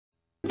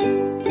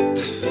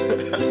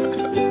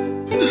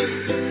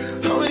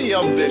How many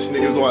y'all bitch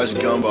niggas watch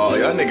Gumball?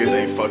 Y'all niggas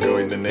ain't fucking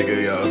with the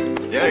nigga, yo.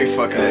 Y'all ain't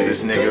fucking with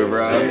this nigga,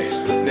 bro.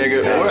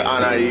 Nigga, where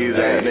Anais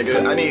at,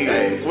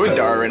 nigga? Where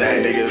Darwin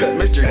at, nigga?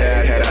 Mr.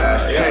 Dad had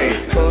ass. Hey,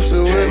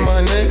 posted with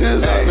my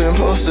niggas, I've been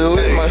posted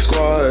with my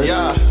squad.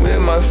 Yeah. With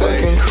my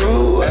fucking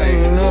crew,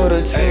 and you know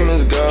the team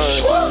is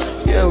gone.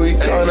 Yeah, we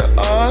kinda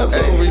odd,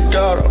 but we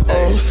got our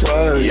own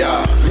swag.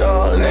 Yeah.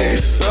 Y'all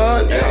niggas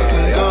suck, y'all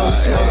can go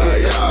smoke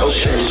it.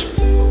 Okay,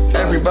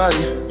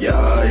 everybody,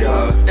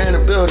 in the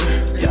building,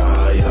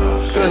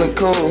 feeling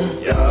cool,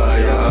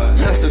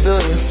 young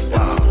civilians,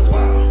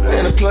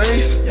 in the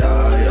place,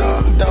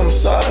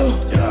 domicile,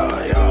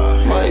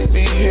 might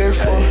be here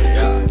for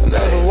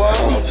another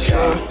while,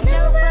 so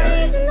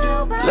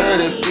let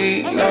it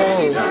be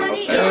known,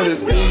 let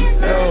it be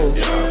known,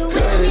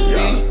 let it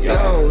be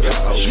known,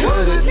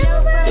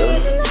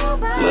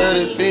 let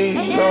it be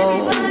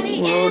known,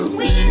 let it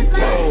be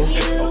known.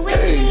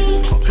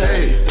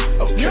 Hey,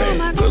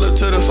 pull up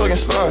to the fucking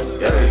spot,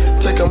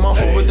 take them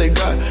off of what they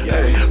got,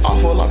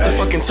 awful off the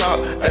fucking top,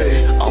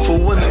 awful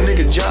when the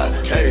nigga jot,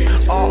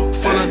 all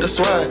full of the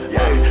swag,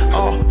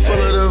 all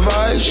full of the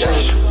vibes,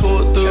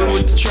 pull through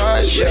with the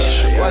try,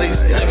 why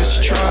these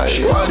niggas try,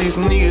 why these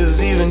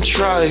niggas even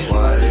try,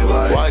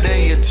 why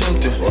they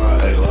attempting,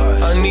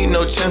 I need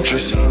no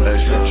temptress,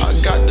 I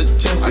got the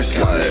tempest,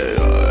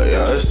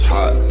 yeah, it's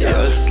hot,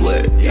 yeah, it's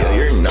lit, yeah,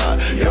 you're not,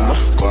 yeah, my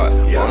squad,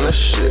 on the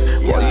shit,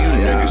 while you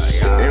niggas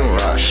sit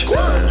and rock,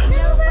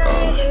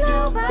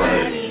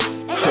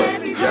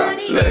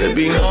 let it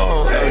be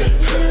known,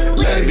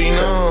 let it be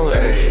known,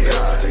 let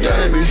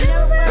it be,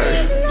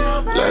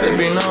 let it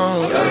be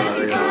known,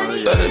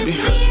 let it be,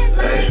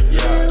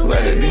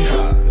 let it be,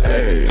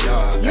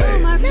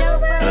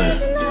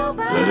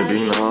 let it be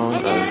known,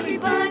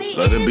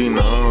 let it be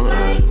known,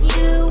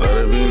 let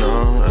it be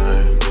known,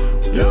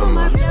 you're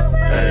my,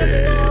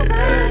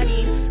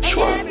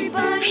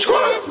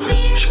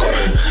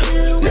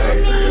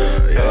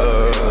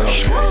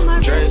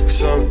 drink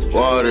some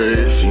water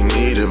if you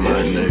need it, my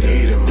nigga.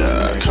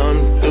 Yeah, come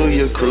through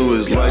your crew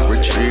is like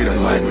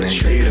retreating, my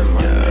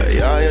nigga.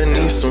 Yeah, I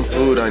need some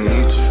food, I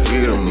need to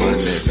feed them, my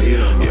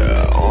nigga.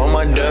 Yeah, on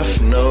my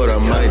death note, I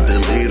might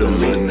delete them,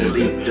 my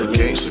nigga.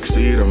 Can't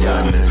succeed them,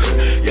 my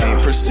nigga.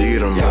 Can't proceed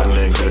them, my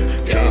nigga.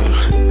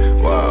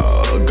 Can't,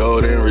 wow,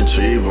 golden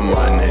retriever,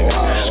 my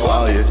nigga.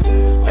 Wow, you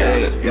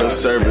ain't no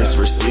service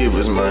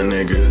receivers, my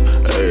nigga.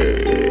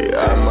 Hey,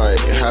 I might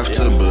have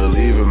to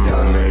believe in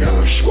my nigga.